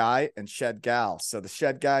Shed Guy and Shed Gal. So the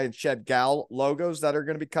Shed Guy and Shed Gal logos that are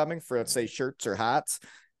going to be coming for, let's say, shirts or hats,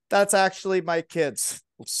 that's actually my kids'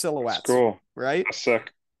 silhouettes. That's cool. Right? That's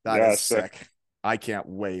sick. That is sick. I can't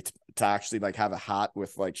wait to actually like have a hat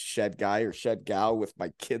with like Shed Guy or Shed Gal with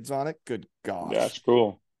my kids on it. Good gosh. Yeah, that's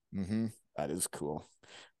cool. Mm-hmm. That is cool.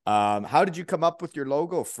 How did you come up with your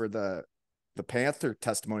logo for the Panther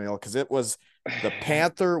testimonial? Because it was the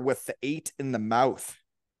Panther with the 8 in the mouth.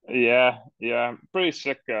 Yeah, pretty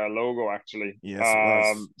sick logo actually. Yes, it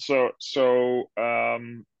was. So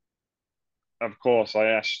of course I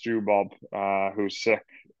asked Stu Bob, who's sick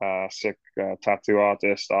tattoo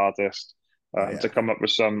artist, to come up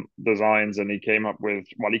with some designs, and he came up with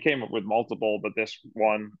multiple, but this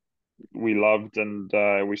one we loved, and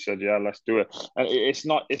we said, yeah, let's do it. And it's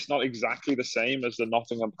not exactly the same as the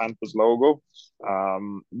Nottingham Panthers logo,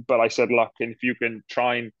 but I said, look, if you can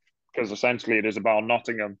try and, because essentially it is about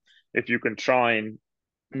Nottingham, if you can try and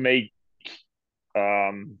make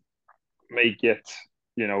it,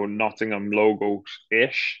 Nottingham logo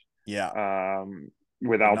ish,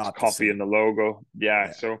 without copying the logo,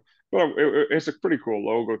 so well, it's a pretty cool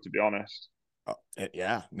logo, to be honest.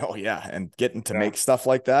 And getting to make stuff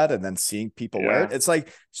like that and then seeing people wear it. It's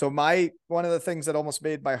like, so one of the things that almost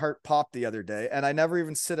made my heart pop the other day, and I never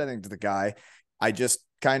even said anything to the guy, I just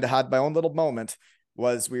kind of had my own little moment,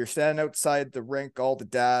 was we were standing outside the rink, all the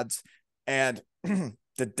dads, and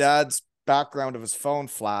the dad's background of his phone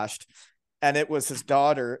flashed, and it was his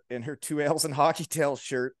daughter in her 2 Ales and Hockey Tail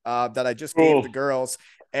shirt that I just gave the girls.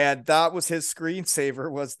 And that was his screensaver,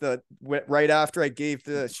 was right after I gave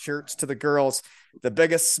the shirts to the girls, the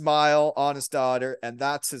biggest smile on his daughter. And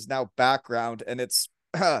that's his now background. And it's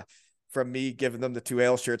from me giving them the 2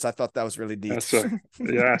 Ale shirts. I thought that was really neat. That's sick.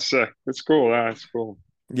 Yeah, sick. It's cool. That's cool.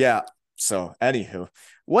 Yeah. So anywho,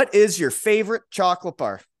 what is your favorite chocolate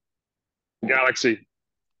bar? Galaxy.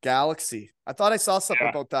 I thought I saw something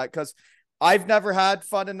about that, because I've never had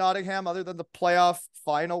fun in Nottingham other than the playoff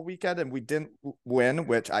final weekend, and we didn't win,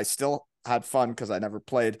 which I still had fun because I never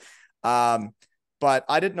played. But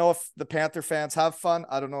I didn't know if the Panther fans have fun.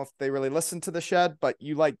 I don't know if they really listen to the Shed, but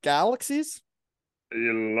you like Galaxies?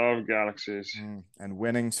 You love Galaxies. And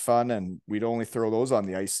winning's fun, and we'd only throw those on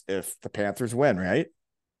the ice if the Panthers win, right?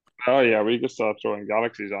 Oh, yeah, we could start throwing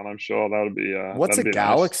Galaxies on. I'm sure that would be what's a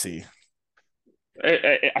Galaxy? Nice.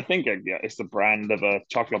 I think it's the brand of a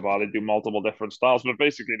chocolate bar. They do multiple different styles, but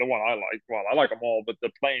basically the one I like them all, but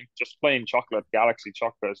the plain chocolate Galaxy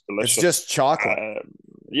chocolate is delicious. It's just chocolate.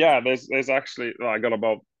 There's actually, I got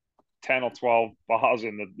about 10 or 12 bars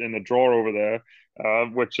in the drawer over there,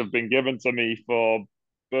 which have been given to me for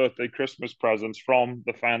birthday, Christmas presents from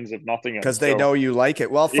the fans of Nottingham. Because they know you like it.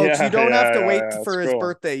 Well, folks, you don't have to wait for his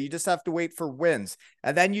birthday. You just have to wait for wins.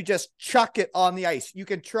 And then you just chuck it on the ice. You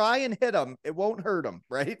can try and hit him. It won't hurt him,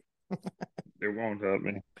 right? It won't hurt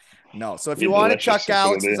me. No. So if you want to chuck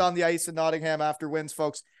Galaxies on the ice in Nottingham after wins,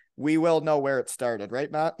 folks, we will know where it started. Right,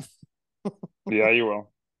 Matt? Yeah, you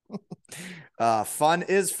will. Fun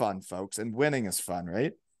is fun, folks. And winning is fun,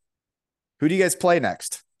 right? Who do you guys play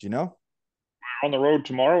next? Do you know? On the road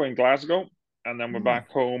tomorrow in Glasgow, and then we're back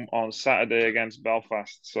home on Saturday against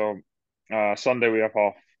Belfast. So Sunday we have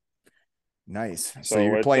off. Nice. So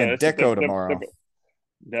you're playing Dicko tomorrow.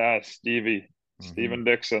 Stevie. Stephen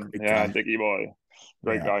Dixon. Dickie boy.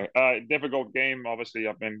 Great guy. Difficult game, obviously,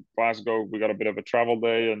 up in Glasgow. We got a bit of a travel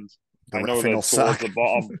day, and I know that towards the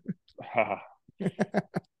bottom.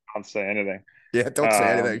 Can't say anything. Yeah, don't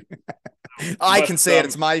say anything. I can say it.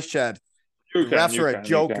 It's my Shed. The refs are a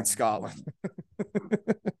joke in Scotland.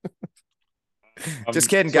 Just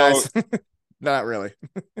kidding, guys. Not really.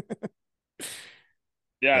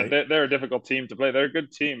 Right? They're a difficult team to play. They're a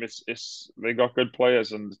good team. It's they got good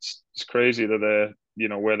players, and it's crazy that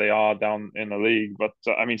they're where they are down in the league. But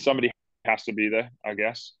I mean, somebody has to be there, I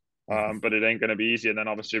guess. But it ain't going to be easy. And then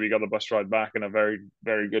obviously we got the bus ride back, and a very,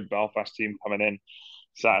 very good Belfast team coming in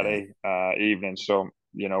Saturday evening. So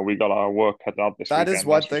we got our work cut out this weekend. That is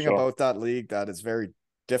one thing about that league that is very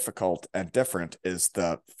difficult and different, is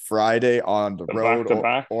the Friday on the road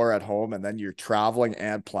or at home, and then you're traveling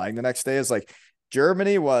and playing the next day. Is like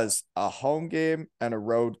Germany was a home game and a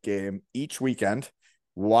road game each weekend.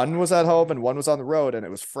 One was at home and one was on the road, and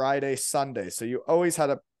it was Friday, Sunday. So you always had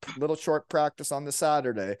a little short practice on the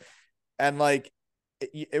Saturday, and like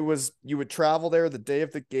it was, you would travel there the day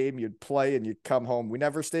of the game, you'd play, and you'd come home. We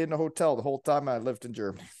never stayed in a hotel the whole time I lived in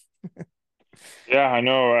Germany. Yeah, I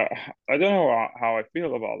know. I don't know how I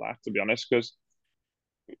feel about that, to be honest, because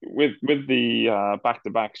with the back to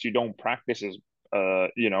backs, you don't practice as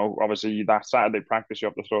obviously that Saturday practice, you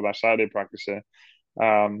have to throw that Saturday practice in.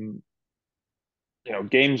 Um,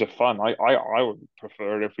 games are fun. I would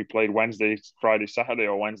prefer it if we played Wednesday, Friday, Saturday,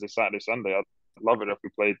 or Wednesday, Saturday, Sunday. I'd love it if we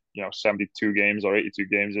played 72 games or 82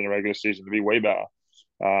 games in a regular season. To be way better.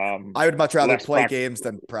 I would much rather Less play practice, games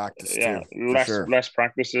than practice yeah, too, for less sure. less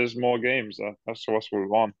practices, more games. That's what we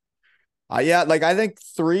want. Yeah, like I think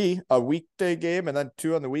 3 a weekday game and then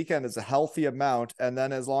 2 on the weekend is a healthy amount. And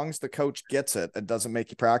then as long as the coach gets it and doesn't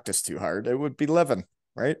make you practice too hard, it would be living,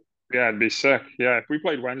 right? Yeah, it'd be sick. Yeah, if we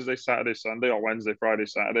played Wednesday, Saturday, Sunday, or Wednesday, Friday,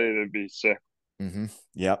 Saturday, it'd be sick. Mm-hmm.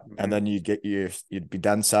 Yep. And Mhm. then you'd be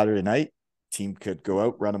done Saturday night. Team could go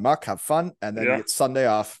out, run amok, have fun, and then you Yeah, get Sunday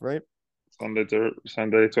off, right? Sunday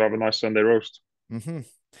to have a nice Sunday roast. Mm-hmm.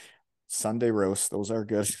 Sunday roast, those are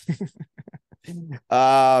good.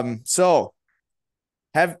 So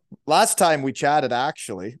have last time we chatted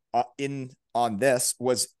actually in on this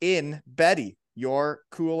was in Betty, your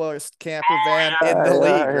coolest camper van in the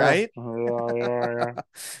league, right? Yeah.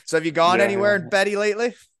 So have you gone anywhere in Yeah. Betty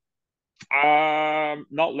lately?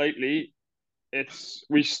 Not lately.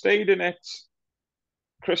 We stayed in it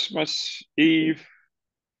Christmas Eve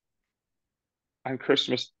and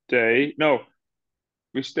Christmas Day. No,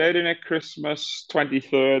 we stayed in it Christmas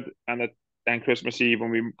 23rd and Christmas Eve,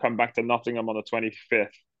 and we come back to Nottingham on the 25th.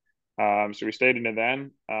 So we stayed in it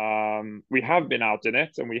then. We have been out in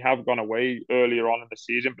it, and we have gone away earlier on in the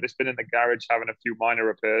season, but it's been in the garage having a few minor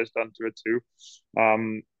repairs done to it too.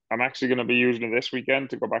 I'm actually going to be using it this weekend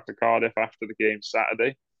to go back to Cardiff after the game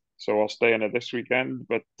Saturday. So I'll stay in it this weekend,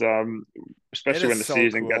 but It especially is when the so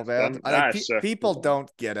season cool, gets man. done, I like that's sick. people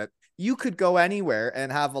don't get it. You could go anywhere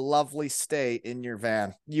and have a lovely stay in your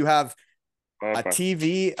van. You have a Perfect.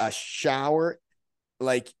 TV, a shower,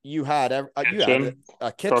 like you had Kitchen,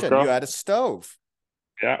 a kitchen, you cooker. had a stove,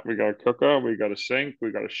 Yeah, we got a cooker, we got a sink,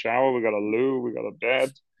 we got a shower, we got a loo, we got a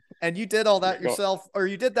bed. and you did all We that got, yourself, or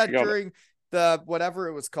you did we that got during the whatever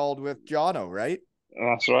it was called with Jono, right?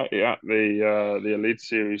 That's right. Yeah, the Elite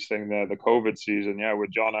Series thing there, the COVID season. Yeah, with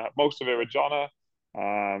Jonna. Most of it with Jonna.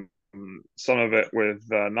 Um, some of it with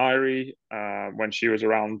Nairi when she was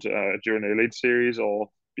around during the Elite Series, or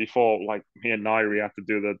before. Like me and Nairi had to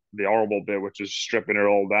do the horrible bit, which is stripping her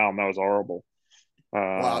all down. That was horrible.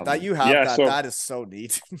 Wow, that you have Yeah. that. So That is so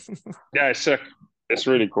neat. yeah, it's sick. It's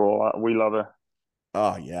really cool. We love it.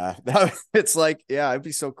 Oh yeah, it's like yeah, it'd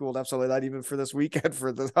be so cool to have something like that even for this weekend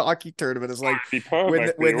for the hockey tournament. It's like It'd be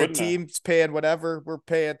perfect for when you, the wouldn't it? team's paying whatever we're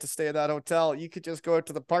paying to stay in that hotel, you could just go out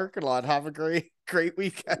to the parking lot, have a great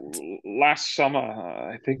weekend. Last summer,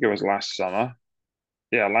 I think it was last summer.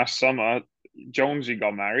 Yeah, last summer, Jonesy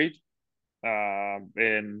got married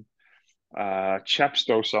in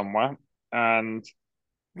Chepstow somewhere, and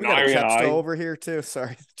We got a Nairi and Chepstow I, over here too.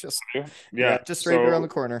 Sorry, just yeah, yeah. just right around the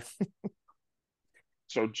So corner.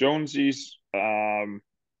 Jonesy's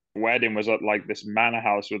wedding was at like this manor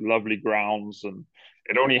house with lovely grounds, and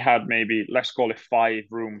it only had maybe let's call it 5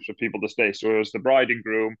 rooms for people to stay. So it was the bride and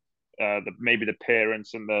groom, maybe the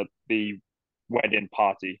parents and the wedding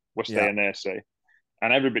party were Yeah, staying there, say,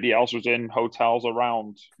 and everybody else was in hotels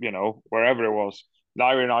around, wherever it was.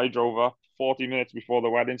 Nairi and I drove up 40 minutes before the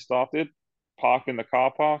wedding started, parked in the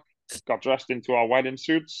car park, got dressed into our wedding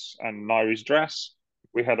suits and Nairi's dress.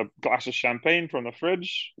 We had a glass of champagne from the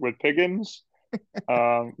fridge with Piggins,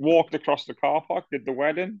 walked across the car park, did the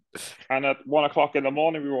wedding, and at 1 o'clock in the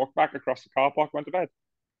morning, we walked back across the car park, went to bed.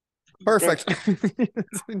 Great.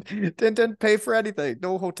 perfect. didn't pay for anything,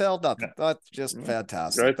 no hotel, Yeah. nothing. That's just Mm,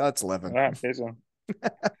 fantastic. great. That's living. Yeah, amazing.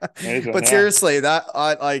 Amazing. But Yeah. seriously, that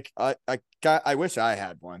I wish I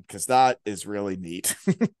had one because that is really neat.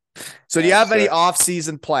 So do you Yeah, have any sick.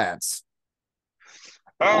 off-season plans?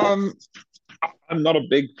 Um, I'm not a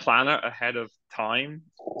big planner ahead of time,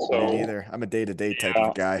 Me so neither. I'm a day-to-day type of a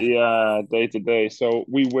yeah, guy. yeah, day to day. So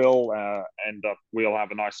we will we'll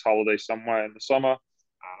have a nice holiday somewhere in the summer.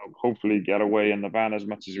 Hopefully, get away in the van as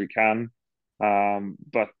much as we can.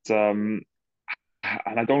 But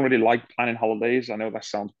and I don't really like planning holidays. I know that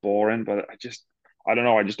sounds boring, but I don't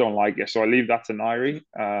know. I just don't like it. So I leave that to Nairi.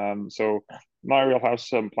 So Nairi will have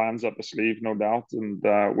some plans up the sleeve, no doubt, and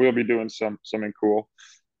we'll be doing something cool.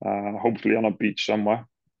 Hopefully on a beach somewhere.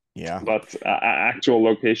 Yeah. But actual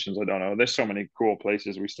locations, I don't know. There's so many cool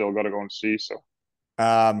places we still got to go and see. So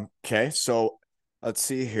Okay. So let's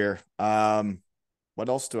see here. What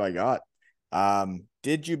else do I got?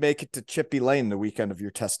 Did you make it to Chippy Lane the weekend of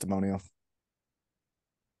your testimonial?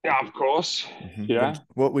 yeah, of course, Mhm. yeah,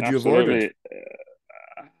 What would you have ordered? absolutely.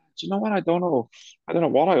 you know what? I don't know. I don't know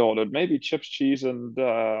what I ordered. Maybe chips, cheese, and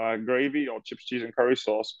gravy, or chips, cheese, and curry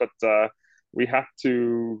sauce. But we had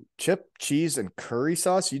to. Chip, cheese, and curry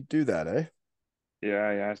sauce. You do that, eh?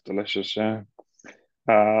 Yeah, it's delicious. Yeah.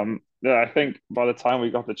 Yeah, I think by the time we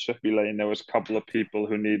got to Chippy Lane, there was a couple of people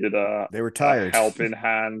who needed They were a tired. helping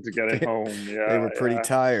hand getting they, home. they Yeah, were pretty yeah.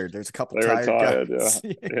 tired. There's a couple They were tired tired. guys.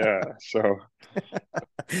 Yeah. So,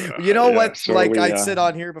 You know yeah. what? So Like we, I'd sit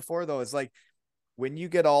on here before though, is like when you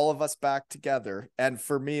get all of us back together, and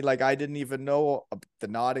for me, like I didn't even know the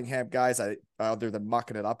Nottingham guys, other than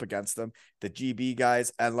mucking it up against them, the GB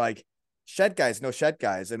guys, and like Shed guys, no Shed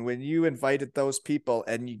guys. And when you invited those people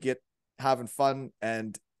and you get having fun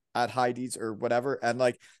and at Heidi's or whatever, and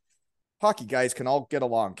like hockey guys can all get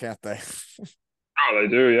along, can't they? oh, they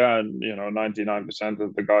do. Yeah, and 99%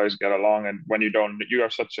 of the guys get along. And when you don't, you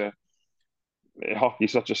have such a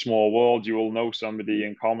hockey's such a small world. You will know somebody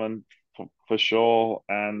in common for sure,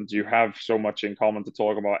 and you have so much in common to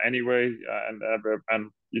talk about anyway.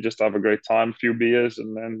 And you just have a great time, a few beers,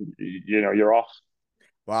 and then you're off.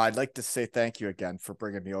 Well, I'd like to say thank you again for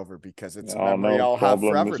bringing me over because it's a Oh, memory no I'll have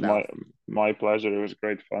problem. forever It's now. my pleasure. It was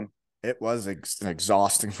great fun. It was an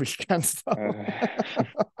exhausting weekend, though.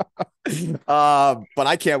 Uh, But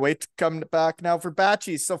I can't wait to come back now for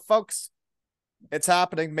Batchies. So, folks, it's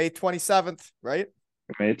happening May 27th, right?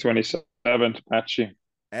 May 27th, Patchy. Is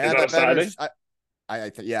And that I a better, Saturday? I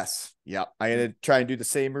think, yes. Yeah. I'm going to try and do the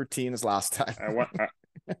same routine as last time.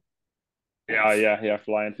 Yeah.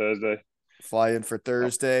 Flying Thursday, Fly in for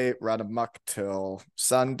Thursday, run amok till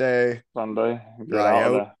Sunday, Sunday. Get dry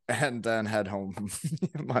out of out, there. and then head home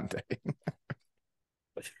Monday.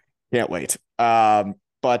 Can't wait.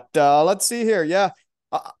 But let's see here. Yeah.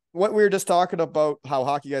 What we were just talking about, how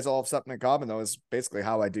hockey guys all have something in common, though, is basically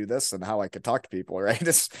how I do this and how I could talk to people, right?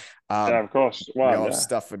 It's, Yeah, of course. we all Well, have yeah.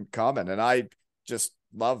 stuff in common. And I just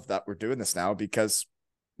love that we're doing this now because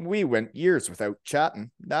we went years without chatting.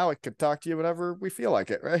 Now I could talk to you whenever we feel like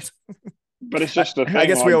it, right? But it's just the thing. I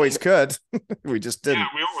guess we like, always could. We just yeah, didn't.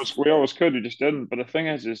 we always could. We just didn't. But the thing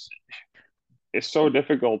is it's so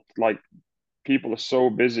difficult. Like people are so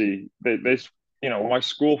busy. My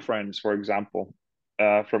school friends, for example,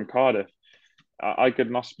 from Cardiff. I could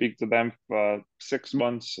not speak to them for 6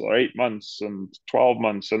 months or 8 months and 12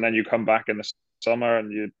 months, and then you come back in the summer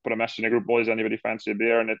and you put a message in the group, boys, anybody fancy a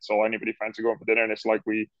beer? And it's all anybody fancy going for dinner, and it's like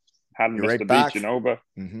we hadn't You're missed right a back. beat, But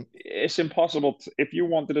it's impossible if you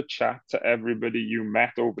wanted to chat to everybody you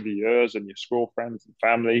met over the years and your school friends and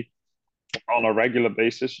family on a regular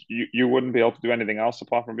basis, you wouldn't be able to do anything else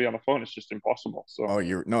apart from be on the phone. It's just impossible. So, oh,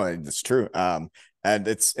 no, it's true. And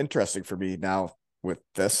it's interesting for me now with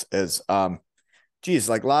this is, geez,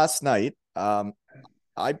 like last night,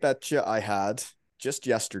 I bet you I had just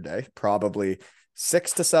yesterday probably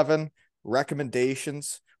 6 to 7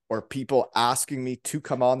 recommendations or people asking me to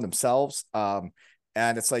come on themselves. And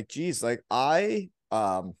it's like, geez, like I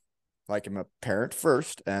like I'm a parent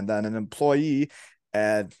first and then an employee,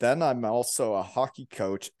 and then I'm also a hockey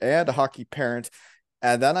coach and a hockey parent.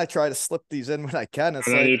 And then I try to slip these in when I can. It's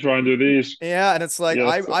and then like, you try and do these. yeah, and it's like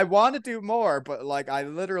Yes. I want to do more, but like I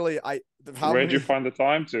literally how Where'd many you find the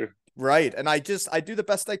time to? right, and I do the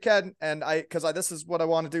best I can, and because this is what I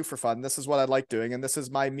want to do for fun. This is what I like doing, and this is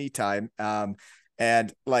my me time.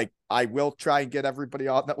 And like I will try and get everybody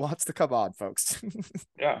on that wants to come on, folks.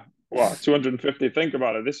 Yeah. Well, 250. Think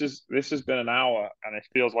about it. This has been an hour, and it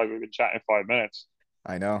feels like we've been chatting 5 minutes.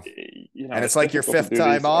 I know. And it's It's like your difficult to 5th do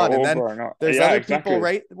time these on, and then over and over. there's Yeah, other exactly. people,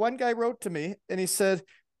 right? One guy wrote to me and he said,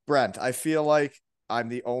 Brent, I feel like I'm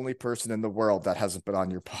the only person in the world that hasn't been on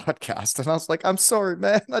your podcast. And I was like, I'm sorry,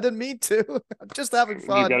 man. I didn't mean to. I'm just having Did you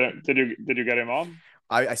fun. get him? Did you get him on?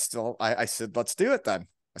 I said, let's do it then.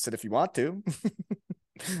 I said, if you want to.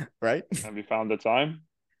 Right? Have you found the time?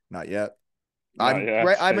 Not yet. Not yet.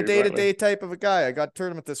 I'm a Exactly. day-to-day type of a guy. I got a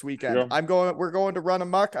tournament this weekend. Sure. We're going to run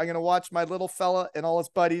amok. I'm gonna watch my little fella and all his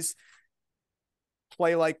buddies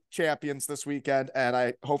play like champions this weekend, and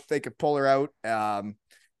I hope they could pull her out.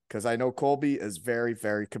 Because I know Colby is very,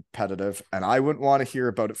 very competitive, and I wouldn't want to hear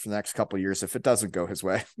about it for the next couple of years if it doesn't go his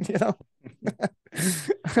way,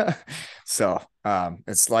 So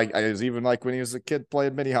it's like I was even like when he was a kid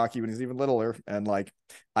playing mini hockey when he's even littler, and like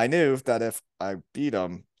I knew that if I beat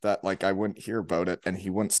him, that like I wouldn't hear about it, and he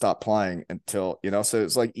wouldn't stop playing until so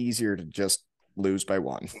it's like easier to just lose by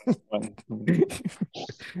one.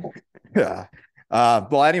 Yeah.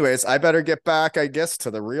 Well, anyways, I better get back, I guess,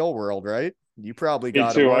 to the real world, right? You probably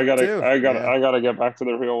got Me too. I gotta get back to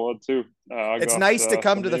the real world too. It's nice to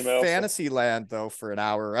come to the emails fantasy land though for an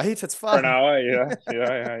hour, right? It's for an fun. hour.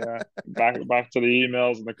 Yeah. Back to the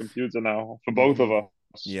emails and the computer now for both of us.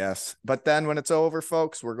 Yes. But then when it's over,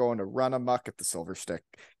 folks, we're going to run amok at the Silver Stick.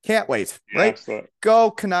 Can't wait. Yeah, right? so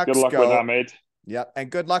Go Canucks. good luck go. with that, mate. Yep. And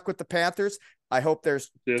good luck with the Panthers. I hope there's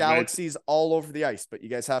galaxies all over the ice, but you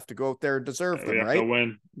guys have to go out there and deserve them, right? We have to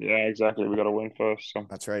win. Yeah, exactly. We got to win first. So.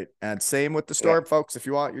 That's right. And same with the Storm, folks. If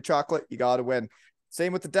you want your chocolate, you got to win.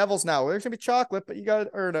 Same with the Devils now. There's going to be chocolate, but you got to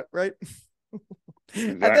earn it, right?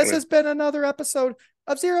 Exactly. And this has been another episode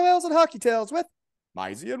of Zero Ales and Hockey Tales with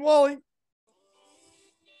Mizey and Wally.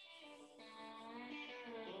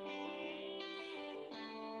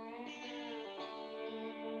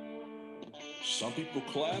 Some people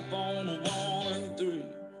clap on a 1 and 3.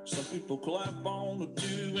 Some people clap on a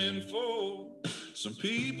 2 and 4. Some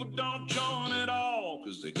people don't join at all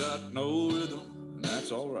because they got no rhythm, and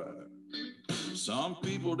that's all right. Some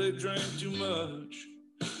people, they drink too much.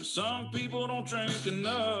 Some people don't drink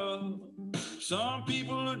enough. Some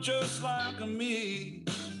people are just like me.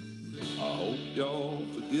 I hope y'all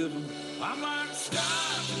forgive them. I'm like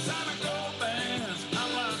Scott inside a gold bands.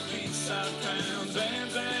 I'm like Peace Side Towns, Van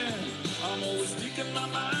Zandt. I'm always speaking my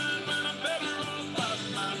mind.